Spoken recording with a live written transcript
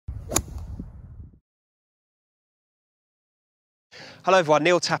Hello everyone,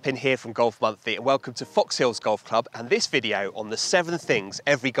 Neil Tappin here from Golf Monthly and welcome to Fox Hills Golf Club and this video on the 7 things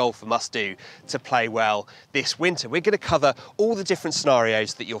every golfer must do to play well this winter. We're going to cover all the different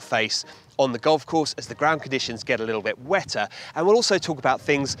scenarios that you'll face on the golf course as the ground conditions get a little bit wetter, and we'll also talk about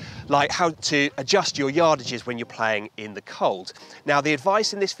things like how to adjust your yardages when you're playing in the cold. Now the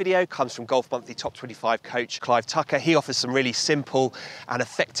advice in this video comes from Golf Monthly Top 25 coach Clive Tucker. He offers some really simple and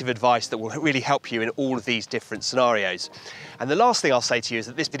effective advice that will really help you in all of these different scenarios. And the last thing I'll say to you is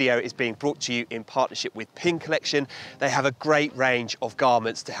that this video is being brought to you in partnership with Pin Collection. They have a great range of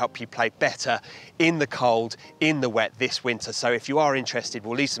garments to help you play better in the cold, in the wet this winter. So if you are interested,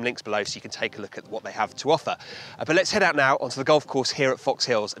 we'll leave some links below so you can take a look at what they have to offer. But let's head out now onto the golf course here at Fox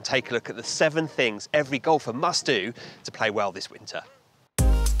Hills and take a look at the 7 things every golfer must do to play well this winter.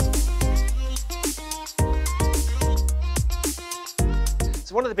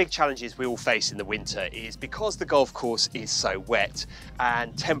 So one of the big challenges we all face in the winter is because the golf course is so wet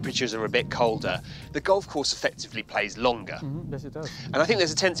and temperatures are a bit colder, the golf course effectively plays longer. Yes, it does. And I think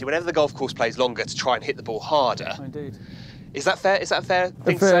there's a tendency whenever the golf course plays longer to try and hit the ball harder. Indeed. Is that fair? Is that a fair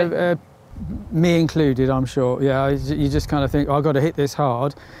thing to say? Me included, I'm sure. Yeah, you just kind of think, oh, I've got to hit this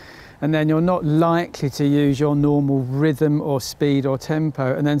hard. And then you're not likely to use your normal rhythm or speed or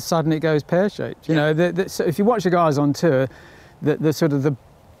tempo, and then suddenly it goes pear-shaped. You know, so if you watch the guys on tour,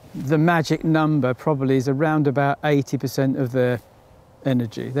 the magic number probably is around about 80% of their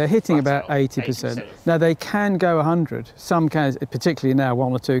energy. They're hitting about 80%. Now they can go 100. Some can, particularly now,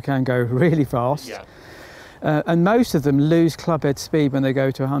 1 or 2 can go really fast. Yeah. And most of them lose club head speed when they go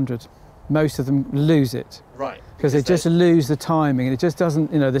to 100. Most of them lose it. Right. Because they just lose the timing, and it just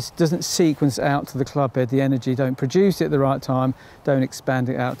doesn't, you know, this doesn't sequence out to the club head, the energy, don't produce it at the right time, don't expand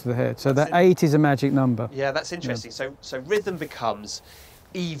it out to the head. So that 8 is a magic number. Yeah, that's interesting. Yeah. So rhythm becomes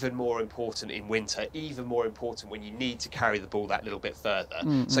even more important in winter, even more important when you need to carry the ball that little bit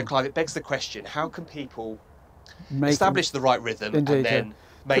further. So Clive, it begs the question, how can people establish the right rhythm and then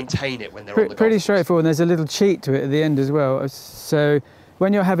maintain it when they're on the golf course? Pretty straightforward, and there's a little cheat to it at the end as well. So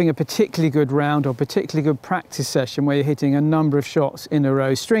when you're having a particularly good round or particularly good practice session where you're hitting a number of shots in a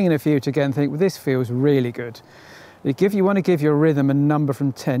row, stringing a few together and think, well, this feels really good. You want to give your rhythm a number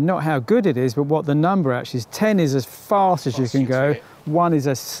from 10, not how good it is, but what the number actually is. 10 is as fast as you can go, 1 is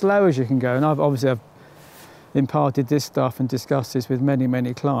as slow as you can go. And I've imparted this stuff and discussed this with many,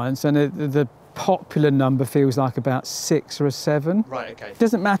 many clients, and the popular number feels like about 6 or a 7. Right, okay. It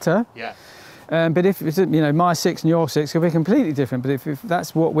doesn't matter. Yeah. But if it's, you know, my 6 and your 6 could be completely different. But if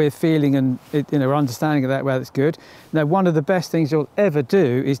that's what we're feeling and we're understanding of that, well, that's good. Now, one of the best things you'll ever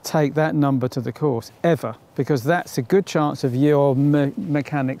do is take that number to the course, ever, because that's a good chance of your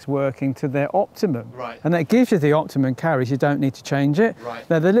mechanics working to their optimum. Right. And that gives you the optimum carries. You don't need to change it. Right.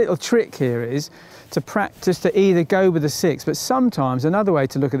 Now, the little trick here is to practice to either go with a 6, but sometimes another way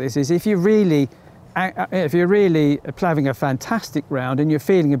to look at this is if you're really having a fantastic round and you're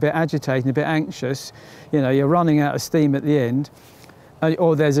feeling a bit agitated, a bit anxious, you know, you're running out of steam at the end,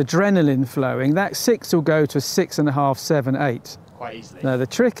 or there's adrenaline flowing, that 6 will go to a 6.5, 7, 8. Quite easily. Now the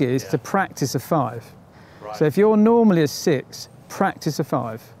trick is to practice a 5. Right. So if you're normally a 6, practice a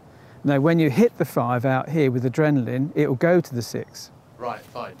 5. Now when you hit the 5 out here with adrenaline, it will go to the 6. Right,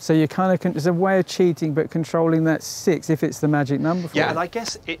 fine. So you kind of there's a way of cheating, but controlling that 6 if it's the magic number for you. And I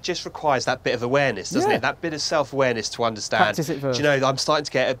guess it just requires that bit of awareness, doesn't it? That bit of self-awareness to understand. Practice it first. Do you know, I'm starting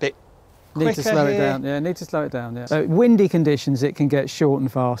to get a bit quicker. Need to slow it down. Yeah, need to slow it down. Yeah. Windy conditions, it can get short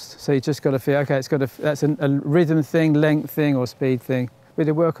and fast. So you just got to feel, okay, that's a rhythm thing, length thing, or speed thing. We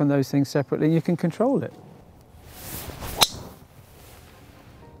do work on those things separately, and you can control it.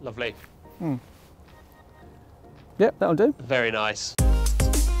 Lovely. Yep, that'll do. Very nice.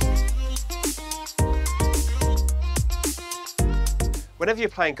 Whenever you're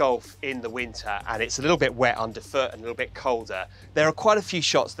playing golf in the winter and it's a little bit wet underfoot and a little bit colder, there are quite a few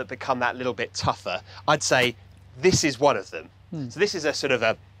shots that become that little bit tougher. I'd say this is one of them. So this is a sort of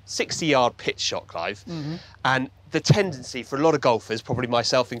a 60-yard pitch shot, Clive. And the tendency for a lot of golfers, probably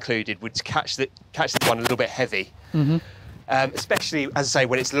myself included, would catch the one a little bit heavy. Especially, as I say,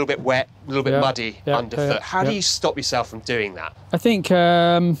 when it's a little bit wet, a little bit muddy underfoot. How do you stop yourself from doing that? I think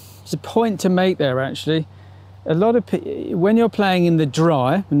there's a point to make there, actually. A lot of when you're playing in the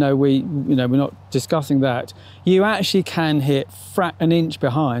dry, we're not discussing that. You actually can hit an inch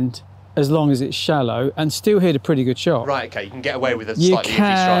behind as long as it's shallow and still hit a pretty good shot. Right. Okay. You can get away with a slightly iffy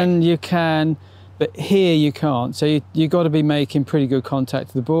strike. You can, but here you can't. So you've got to be making pretty good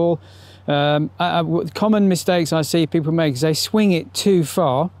contact with the ball. Common mistakes I see people make is they swing it too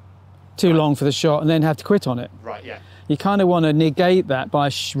far, too long for the shot, and then have to quit on it. Right. Yeah. You kind of want to negate that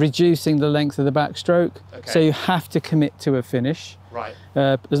by reducing the length of the backstroke. Okay. So you have to commit to a finish. Right.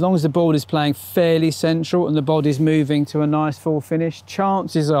 As long as the ball is playing fairly central and the body's moving to a nice full finish,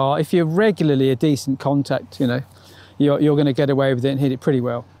 chances are, if you're regularly a decent contact, you know, you're going to get away with it and hit it pretty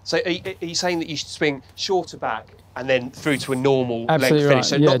well. So are you saying that you should swing shorter back and then through to a normal Absolutely length finish? right.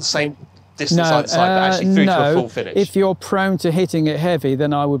 So Yeah. not the same distance either side, but actually through to a full finish? If you're prone to hitting it heavy,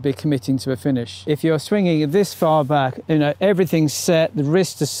 then I would be committing to a finish. If you're swinging it this far back, you know, everything's set, the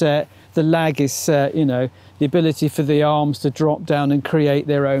wrist is set, the lag is set, you know, the ability for the arms to drop down and create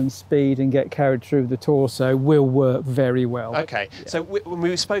their own speed and get carried through the torso will work very well. Okay, yeah. So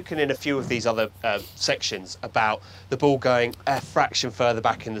we've spoken in a few of these other sections about the ball going a fraction further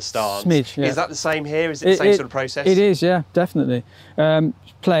back in the stance. Smidge, yeah. Is that the same here? Is it the same sort of process? It is, yeah, definitely.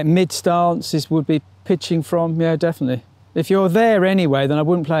 Play it mid-stance would be pitching from, yeah, definitely. If you're there anyway, then I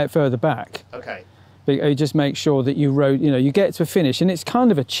wouldn't play it further back. Okay. But you just make sure that you get to a finish, and it's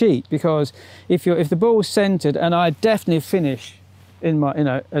kind of a cheat, because if the ball's centred, and I definitely finish in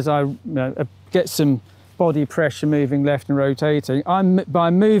my, as I get some body pressure moving left and rotating,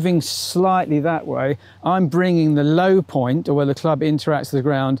 by moving slightly that way, I'm bringing the low point, or where the club interacts with the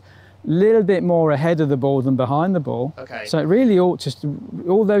ground, a little bit more ahead of the ball than behind the ball. Okay. So it really ought to,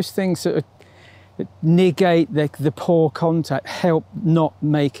 all those things sort of negate the poor contact, help not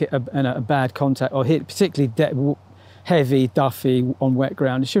make it a bad contact or hit particularly heavy, duffy on wet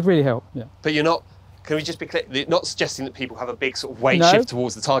ground. It should really help. Yeah. But you're not. Can we just be clear? You're not suggesting that people have a big sort of weight shift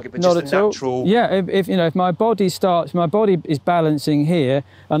towards the target, but just a natural. Yeah. If my body is balancing here,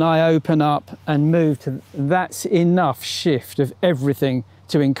 and I open up and move to, that's enough shift of everything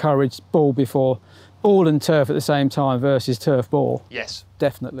to encourage ball before. Ball and turf at the same time versus turf ball. Yes.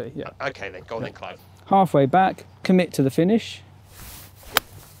 Definitely, yeah. Okay then, go on then, Clive. Halfway back, commit to the finish.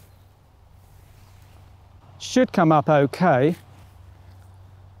 Should come up okay.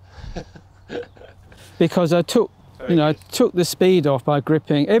 Because I took the speed off by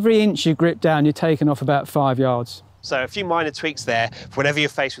gripping. Every inch you grip down, you're taking off about 5 yards. So a few minor tweaks there. Whenever you're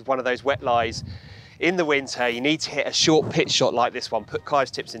faced with one of those wet lies in the winter, you need to hit a short pitch shot like this one. Put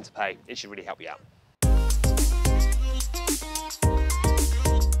Clive's tips into play. It should really help you out.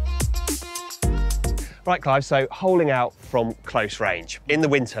 Right, Clive, so holing out from close range in the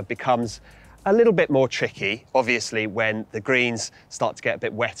winter becomes a little bit more tricky, obviously, when the greens start to get a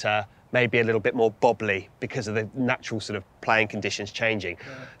bit wetter, maybe a little bit more bobbly because of the natural sort of playing conditions changing.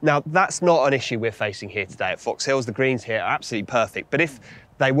 Yeah. Now, that's not an issue we're facing here today at Fox Hills. The greens here are absolutely perfect, but if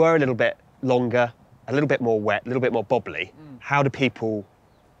they were a little bit longer, a little bit more wet, a little bit more bobbly, how do people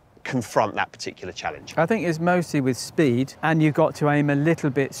confront that particular challenge? I think it's mostly with speed, and you've got to aim a little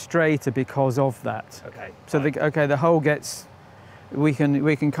bit straighter because of that. Okay. So the hole gets, we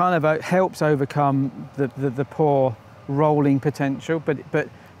can kind of helps overcome the poor rolling potential, but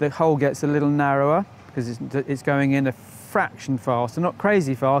the hole gets a little narrower because it's going in a fraction faster, not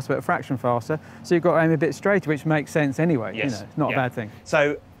crazy fast, but a fraction faster. So you've got to aim a bit straighter, which makes sense anyway. Yes. It's not a bad thing.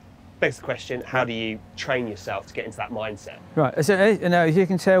 So, begs the question, how do you train yourself to get into that mindset? Right, so as you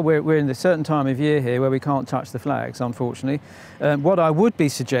can tell, we're in a certain time of year here where we can't touch the flags, unfortunately. What I would be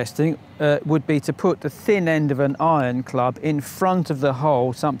suggesting would be to put the thin end of an iron club in front of the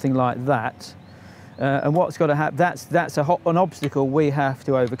hole, something like that. And what's got to happen, that's an obstacle we have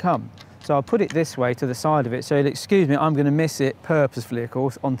to overcome. So I'll put it this way to the side of it. So excuse me, I'm going to miss it purposefully, of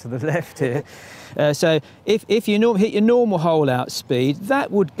course, onto the left here. So if you hit your normal hole out speed,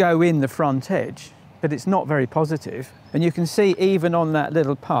 that would go in the front edge, but it's not very positive. And you can see even on that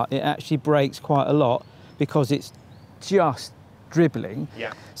little putt, it actually breaks quite a lot because it's just dribbling.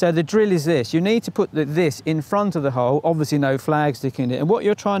 Yeah. So the drill is this. You need to put this in front of the hole, obviously no flag sticking in it. And what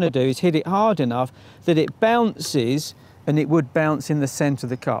you're trying to do is hit it hard enough that it bounces, and it would bounce in the centre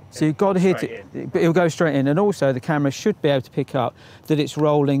of the cup. So you've got to hit it, it'll go straight in. And also the camera should be able to pick up that it's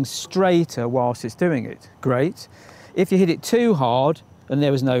rolling straighter whilst it's doing it. Great. If you hit it too hard, and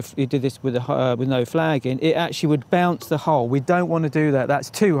you did this with no flag in, it actually would bounce the hole. We don't want to do that, that's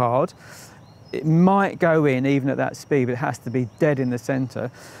too hard. It might go in even at that speed, but it has to be dead in the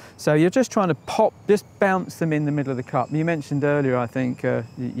centre. So you're just trying to just bounce them in the middle of the cup. You mentioned earlier, I think,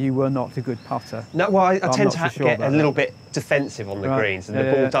 you were not a good putter. No, well, I tend to get a little bit defensive on the greens, and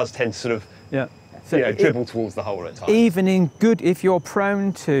the ball does tend to sort of dribble towards the hole at times. Even if you're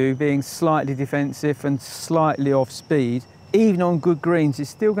prone to being slightly defensive and slightly off speed, even on good greens,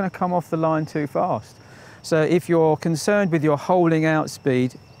 it's still going to come off the line too fast. So if you're concerned with your holing out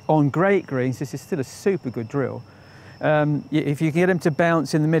speed on great greens, this is still a super good drill. If you can get them to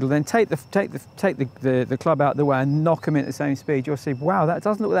bounce in the middle, then take the club out of the way and knock them in at the same speed. You'll see, wow, that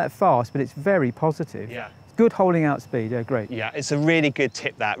doesn't look that fast, but it's very positive. Yeah. It's good holding out speed, yeah, great. Yeah, it's a really good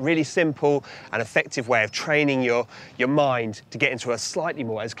tip, that. Really simple and effective way of training your mind to get into a slightly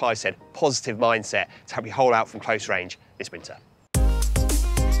more, as Clive said, positive mindset to help you hold out from close range this winter.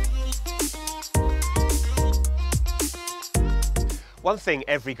 One thing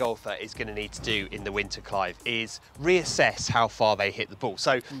every golfer is going to need to do in the winter, Clive, is reassess how far they hit the ball.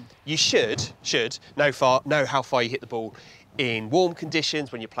 So you should know how far you hit the ball in warm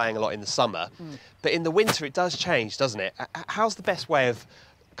conditions when you're playing a lot in the summer. But in the winter, it does change, doesn't it? How's the best way of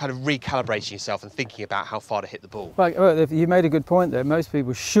kind of recalibrating yourself and thinking about how far to hit the ball? Well, you made a good point there. Most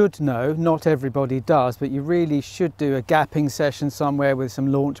people should know, not everybody does, but you really should do a gapping session somewhere with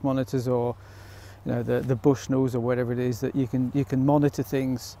some launch monitors, or the Bushnells or whatever it is, that you can monitor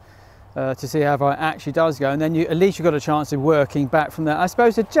things to see how far it actually does go, and then at least you've got a chance of working back from that. I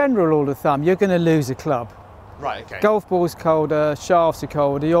suppose a general rule of thumb, you're going to lose a club. Right, okay. Golf ball's colder, shafts are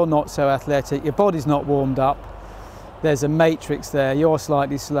colder, you're not so athletic, your body's not warmed up, there's a matrix there, you're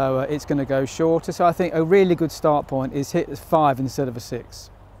slightly slower, it's going to go shorter. So I think a really good start point is hit a 5 instead of a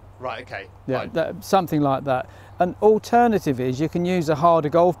 6. Right, okay. Yeah, Right. Something like that. An alternative is you can use a harder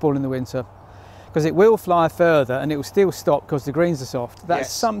golf ball in the winter, because it will fly further and it will still stop because the greens are soft.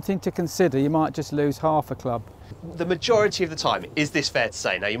 That's something to consider. You might just lose half a club. The majority of the time, is this fair to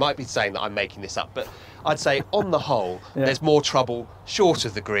say? Now, you might be saying that I'm making this up, but I'd say on the whole, there's more trouble short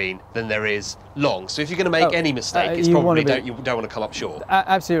of the green than there is long. So if you're going to make any mistake, it's probably you don't want to come up short.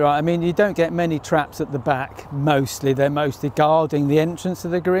 Absolutely right. I mean, you don't get many traps at the back, mostly. They're mostly guarding the entrance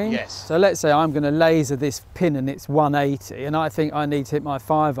of the green. Yes. So let's say I'm going to laser this pin and it's 180, and I think I need to hit my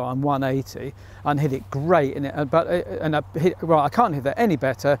 5-iron 180 and hit it great. I can't hit that any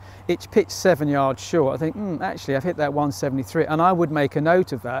better. It's pitched 7 yards short. I think, actually, I've hit that 173, and I would make a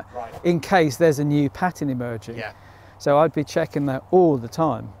note of that in case there's a new pattern emerging. Yeah. So I'd be checking that all the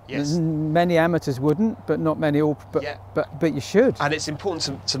time. Yes. Many amateurs wouldn't, but not many all. But you should. And it's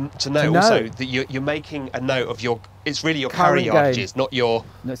important to know also that you're making a note of it's really your carry yardages, not your...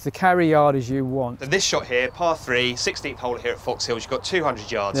 No, it's the carry yardage you want. So this shot here, par 3, 16th hole here at Fox Hills, you've got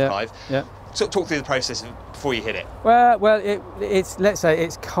 200 yards, Clive. Yeah. So talk through the process before you hit it. Well, let's say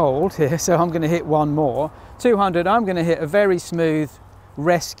it's cold here, so I'm going to hit one more. 200, I'm going to hit a very smooth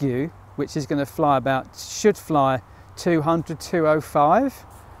rescue, which is going to should fly 200, 205.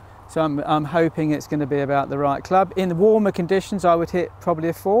 So I'm hoping it's going to be about the right club. In the warmer conditions, I would hit probably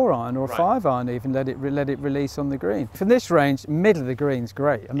a 4-iron or a 5-iron even, let it release on the green. From this range, middle of the green's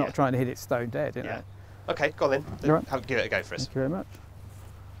great. I'm not trying to hit it stone dead, you know. Okay, go on then. Right. Give it a go for us. Thank you very much.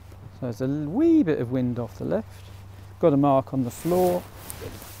 So there's a wee bit of wind off the left. Got a mark on the floor.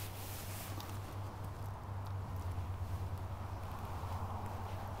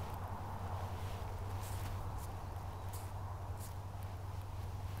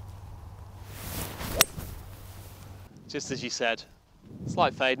 Just as you said,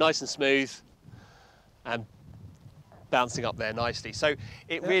 slight fade, nice and smooth, and bouncing up there nicely. So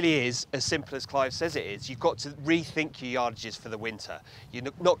it really is as simple as Clive says it is. You've got to rethink your yardages for the winter. You're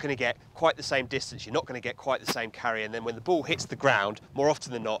not going to get quite the same distance, you're not going to get quite the same carry, and then when the ball hits the ground, more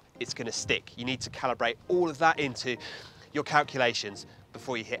often than not, it's going to stick. You need to calibrate all of that into your calculations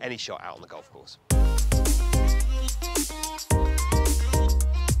before you hit any shot out on the golf course.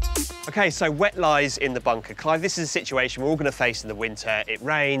 Okay, so wet lies in the bunker. Clive, this is a situation we're all going to face in the winter. It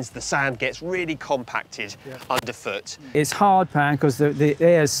rains, the sand gets really compacted underfoot. It's hard pan because the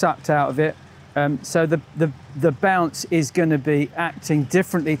air's sucked out of it. So the bounce is going to be acting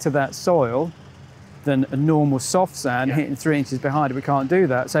differently to that soil than a normal soft sand hitting 3 inches behind it. We can't do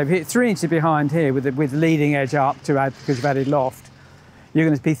that. So if you hit 3 inches behind here with the leading edge up to add, because you've added loft, you're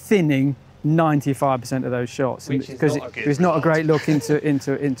going to be thinning 95% of those shots, because it's not a great look into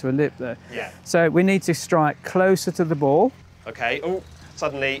a lip there. Yeah. So we need to strike closer to the ball. Okay. Oh,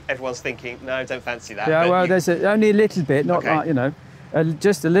 suddenly everyone's thinking, no, don't fancy that. Yeah. Well, there's only a little bit, not like,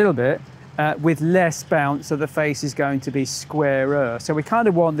 just a little bit, with less bounce, so the face is going to be squarer. So we kind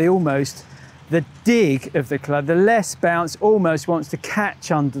of want the dig of the club, the less bounce almost wants to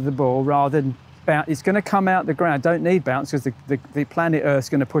catch under the ball rather than bounce. It's going to come out the ground. Don't need bounce because the planet Earth's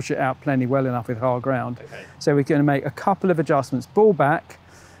going to push it out plenty well enough with hard ground. Okay. So we're going to make a couple of adjustments. Ball back.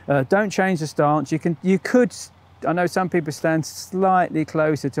 Don't change the stance. You could. I know some people stand slightly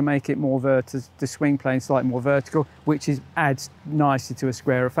closer to make it more vertical, the swing plane slightly more vertical, which adds nicely to a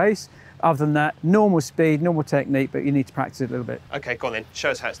squarer face. Other than that, normal speed, normal technique, but you need to practice it a little bit. Okay, go on then.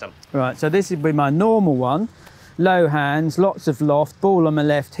 Show us how it's done. Right, so this would be my normal one. Low hands, lots of loft, ball on my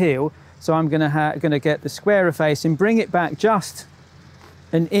left heel. So I'm going to get the squarer face and bring it back just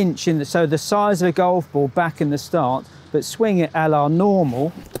an inch so the size of a golf ball back in the start, but swing it a la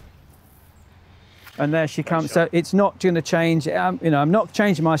normal. And there she comes. So it's not going to change. You know, I'm not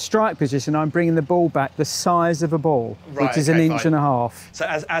changing my strike position. I'm bringing the ball back the size of a ball, which is an inch and a half. So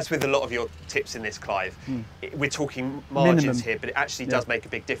as with a lot of your tips in this, Clive, we're talking margins here, but it actually does make a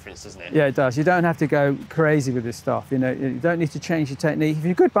big difference, doesn't it? Yeah, it does. You don't have to go crazy with this stuff. You know, you don't need to change your technique. If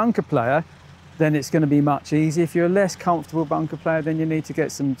you're a good bunker player, then it's going to be much easier. If you're a less comfortable bunker player, then you need to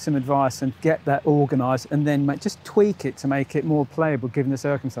get some advice and get that organised, and then just tweak it to make it more playable given the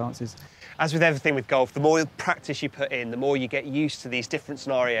circumstances. As with everything with golf, the more practice you put in, the more you get used to these different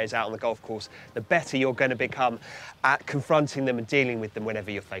scenarios out on the golf course, the better you're going to become at confronting them and dealing with them whenever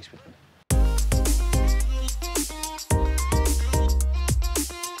you're faced with them.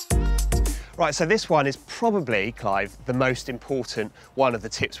 Right, so this one is probably, Clive, the most important one of the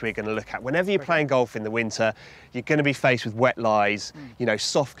tips we're going to look at. Whenever you're playing golf in the winter, you're going to be faced with wet lies, you know,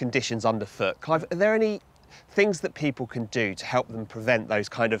 soft conditions underfoot. Clive, are there any things that people can do to help them prevent those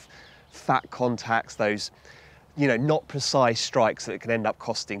kind of fat contacts, those, you know, not precise strikes that can end up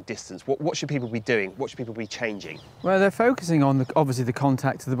costing distance? What should people be doing? What should people be changing? Well, they're focusing on, obviously, the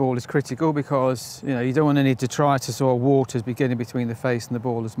contact of the ball is critical, because, you know, you don't want to need to try to sort of waters beginning between the face and the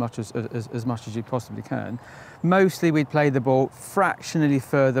ball as much as you possibly can. Mostly we'd play the ball fractionally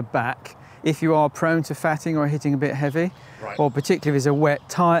further back if you are prone to fatting or hitting a bit heavy, or particularly if it's a wet,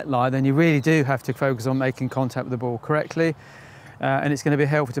 tight lie, then you really do have to focus on making contact with the ball correctly. And it's going to be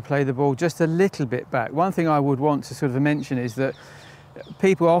helpful to play the ball just a little bit back. One thing I would want to sort of mention is that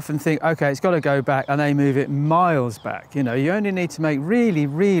people often think, okay, it's got to go back, and they move it miles back. You know, you only need to make really,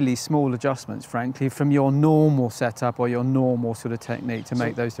 really small adjustments, frankly, from your normal setup or your normal sort of technique to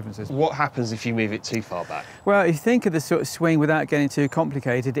make those differences. What happens if you move it too far back? Well, if you think of the sort of swing, without getting too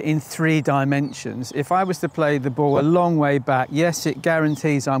complicated, in 3 dimensions, if I was to play the ball a long way back, yes, it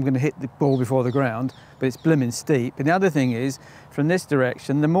guarantees I'm going to hit the ball before the ground, but it's blooming steep. And the other thing is, from this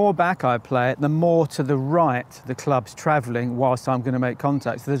direction, the more back I play it, the more to the right the club's travelling whilst I'm going to make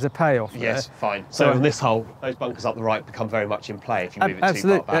contact. So there's a payoff there. Yes, fine. So on this hole, those bunkers up the right become very much in play if you move it too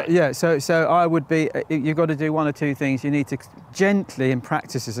far back. Yeah, so I would be, you've got to do one or two things. You need to gently, and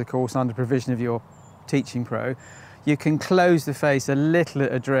practice this, of course, under provision of your teaching pro, you can close the face a little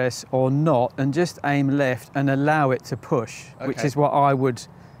at address or not, and just aim left and allow it to push, which is what I would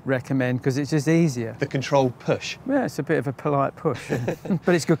recommend, because it's just easier. The controlled push. Yeah, it's a bit of a polite push,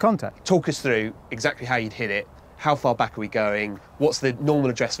 but it's good contact. Talk us through exactly how you'd hit it. How far back are we going? What's the normal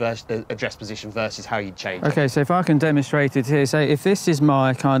address position versus how you'd change it? Okay, so if I can demonstrate it here, say if this is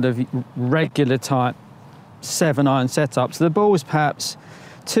my kind of regular type 7-iron setup, so the ball is perhaps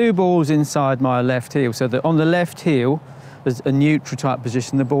 2 balls inside my left heel, so that on the left heel, there's a neutral type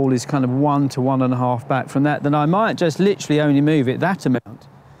position, the ball is kind of 1 to 1.5 back from that, then I might just literally only move it that amount.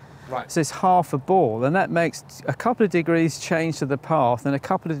 Right. So it's half a ball, and that makes a couple of degrees change to the path and a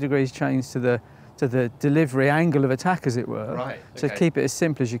couple of degrees change to the delivery angle of attack, as it were. Right. So keep it as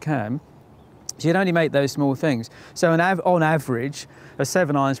simple as you can. So you'd only make those small things. So on average, a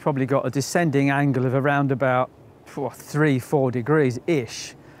 7-iron's probably got a descending angle of around about 3-4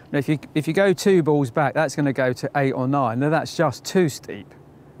 degrees-ish. Now, if you go 2 balls back, that's going to go to 8 or 9. Now, that's just too steep.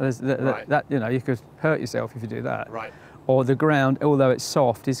 That, you know, you could hurt yourself if you do that. Right. Or the ground, although it's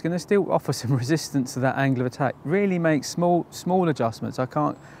soft, is going to still offer some resistance to that angle of attack. Really make small adjustments. I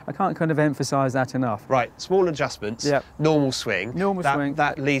can't kind of emphasise that enough. Right, small adjustments, normal swing. Swing.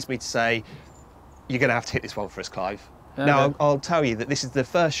 That leads me to say, you're going to have to hit this one for us, Clive. Now, I'll tell you that this is the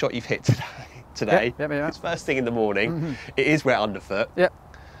first shot you've hit today. It's first thing in the morning. It is wet underfoot.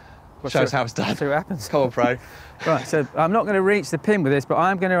 Shows how it's done. See what happens. Come on, pro. Right, so I'm not going to reach the pin with this, but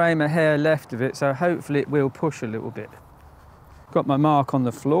I'm going to aim a hair left of it, so hopefully it will push a little bit. Got my mark on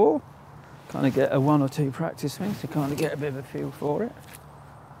the floor. Kind of get a 1 or 2 practice swings to kind of get a bit of a feel for it.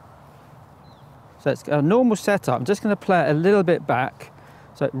 So it's a normal setup. I'm just going to play it a little bit back,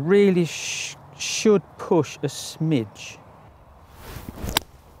 so it really should push a smidge.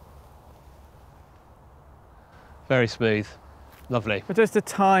 Very smooth. Lovely. But just a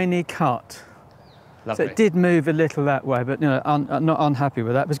tiny cut. Lovely. So it did move a little that way, but you know, I'm not unhappy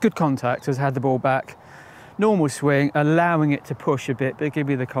with that. It was good contact, as I had the ball back. Normal swing, allowing it to push a bit, but give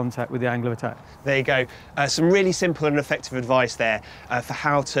you the contact with the angle of attack. There you go. Some really simple and effective advice there for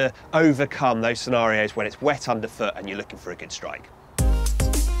how to overcome those scenarios when it's wet underfoot and you're looking for a good strike.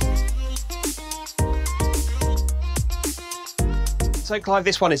 So Clive,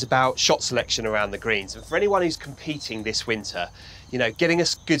 this one is about shot selection around the greens. And for anyone who's competing this winter, you know, getting a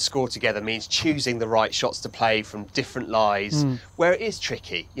good score together means choosing the right shots to play from different lies, where it is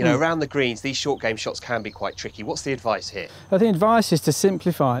tricky. You know, around the greens, these short game shots can be quite tricky. What's the advice here? I think advice is to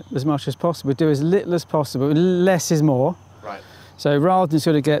simplify it as much as possible. Do as little as possible. Less is more. Right. So rather than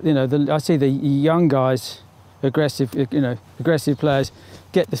sort of get, I see the young guys, aggressive players,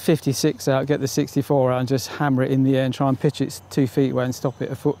 get the 56 out, get the 64 out and just hammer it in the air and try and pitch it 2 feet away and stop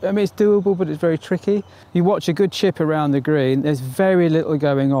it a foot. I mean, it's doable, but it's very tricky. You watch a good chip around the green, there's very little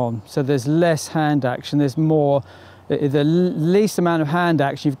going on. So there's less hand action, there's more, the least amount of hand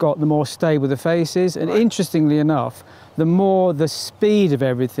action you've got, the more stable the face is. And interestingly enough, the more the speed of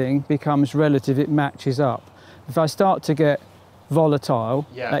everything becomes relative, it matches up. If I start to get volatile,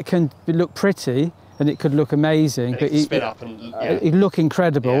 that can look pretty, and it could look amazing, but it look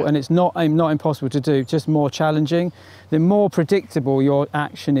incredible, and it's not impossible to do, just more challenging. The more predictable your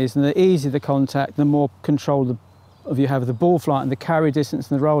action is, and the easier the contact, the more control you have of the ball flight and the carry distance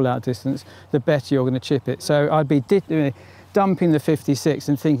and the rollout distance, the better you're going to chip it. So I'd be dumping the 56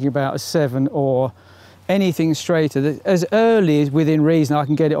 and thinking about a 7 or anything straighter. As early as within reason, I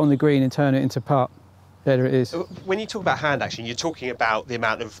can get it on the green and turn it into putt. Better it is. When you talk about hand action, you're talking about the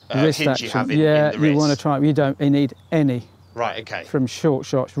amount of wrist hinge action. you have in the wrist. You want to try. You need any. Right. Okay. From short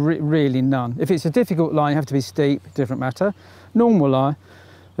shots, really none. If it's a difficult line, you have to be steep. Different matter. Normal line,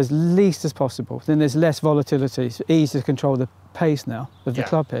 as least as possible. Then there's less volatility. It's easy to control the pace now of the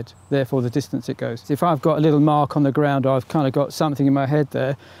club head, therefore the distance it goes. If I've got a little mark on the ground, or I've kind of got something in my head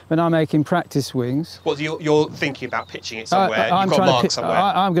there, when I'm making practice swings. Well, you're thinking about pitching it somewhere, you've got a mark somewhere.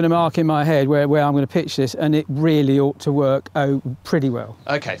 I'm going to mark in my head where I'm going to pitch this, and it really ought to work pretty well.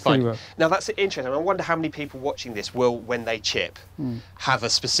 Okay, fine. Well. Now that's interesting. I wonder how many people watching this will, when they chip, have a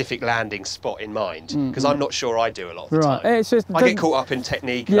specific landing spot in mind, because I'm not sure I do a lot of the time. It's just, I get caught up in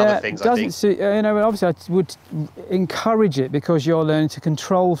technique and other things, I think. Obviously I would encourage it, because you're learning to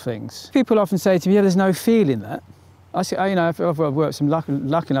control things. People often say to me, there's no feel in that. I say, I've worked some lucky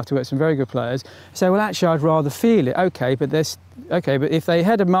enough to work with some very good players. I say, well, actually, I'd rather feel it. Okay, but if they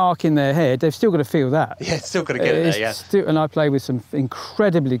had a mark in their head, they've still got to feel that. Yeah, it's still got to get it there, and I play with some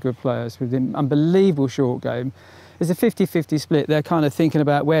incredibly good players with an unbelievable short game. There's a 50-50 split. They're kind of thinking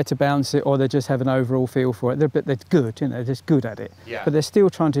about where to bounce it, or they just have an overall feel for it. They're good, they're just good at it. Yeah. But they're still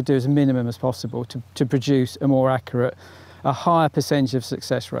trying to do as minimum as possible to produce a more accurate, a higher percentage of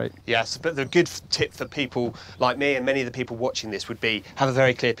success rate. Yes, but the good tip for people like me and many of the people watching this would be have a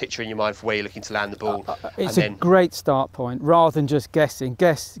very clear picture in your mind for where you're looking to land the ball. It's a great start point, rather than just guessing.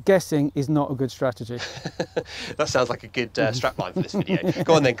 Guessing is not a good strategy. That sounds like a good strapline for this video.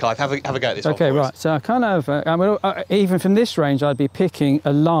 Go on then, Clive, have a go at this one. Okay, right, so I kind of, even from this range, I'd be picking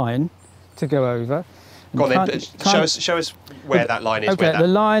a line to go over. Go on then, show us where that line is. Okay, the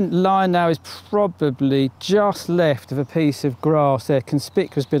line now is probably just left of a piece of grass there,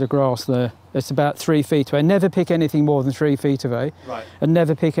 conspicuous bit of grass there. It's about 3 feet away. Never pick anything more than 3 feet away. Right. And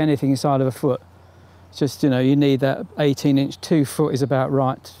never pick anything inside of a foot. It's just, you need that 18-inch, 2 foot is about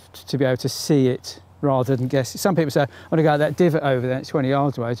right to be able to see it, rather than guess. Some people say, I want to go that divot over there, it's 20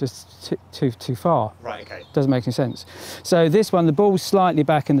 yards away, it's just too far. Right, okay. Doesn't make any sense. So this one, the ball's slightly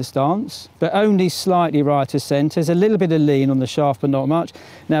back in the stance, but only slightly right of centre. There's a little bit of lean on the shaft, but not much.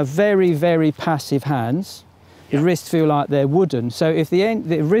 Now, very, very passive hands. The wrists feel like they're wooden. So if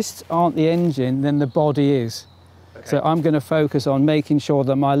the wrists aren't the engine, then the body is. Okay. So I'm going to focus on making sure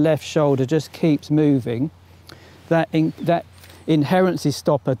that my left shoulder just keeps moving. That inherently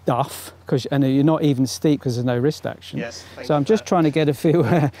stop a duff, and you're not even steep because there's no wrist action. Yes, so I'm just trying to get a feel,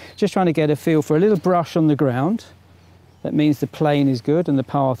 for a little brush on the ground. That means the plane is good and the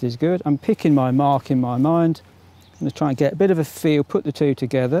path is good. I'm picking my mark in my mind. I'm going to try and get a bit of a feel, put the two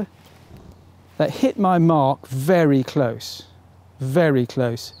together. That hit my mark very close, very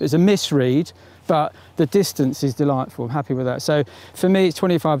close. It's a misread, but the distance is delightful. I'm happy with that. So for me, it's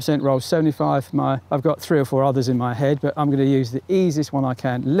 25% roll, 75. I've got 3 or 4 others in my head, but I'm going to use the easiest one I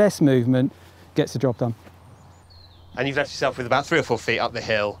can. Less movement gets the job done. And you've left yourself with about 3 or 4 feet up the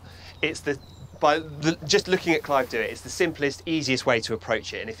hill. It's just looking at Clive do it, it's the simplest, easiest way to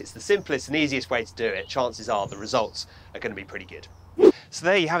approach it. And if it's the simplest and easiest way to do it, chances are the results are going to be pretty good. So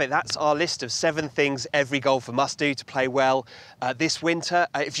there you have it, that's our list of 7 things every golfer must do to play well this winter.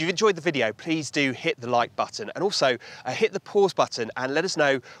 If you've enjoyed the video, please do hit the like button, and also hit the pause button and let us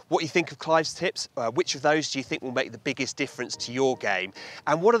know what you think of Clive's tips. Which of those do you think will make the biggest difference to your game?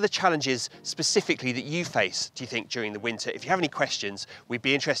 And what are the challenges specifically that you face, do you think, during the winter? If you have any questions, we'd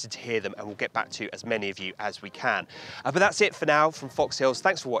be interested to hear them, and we'll get back to as many of you as we can. But that's it for now from Fox Hills.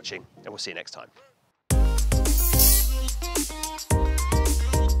 Thanks for watching, and we'll see you next time.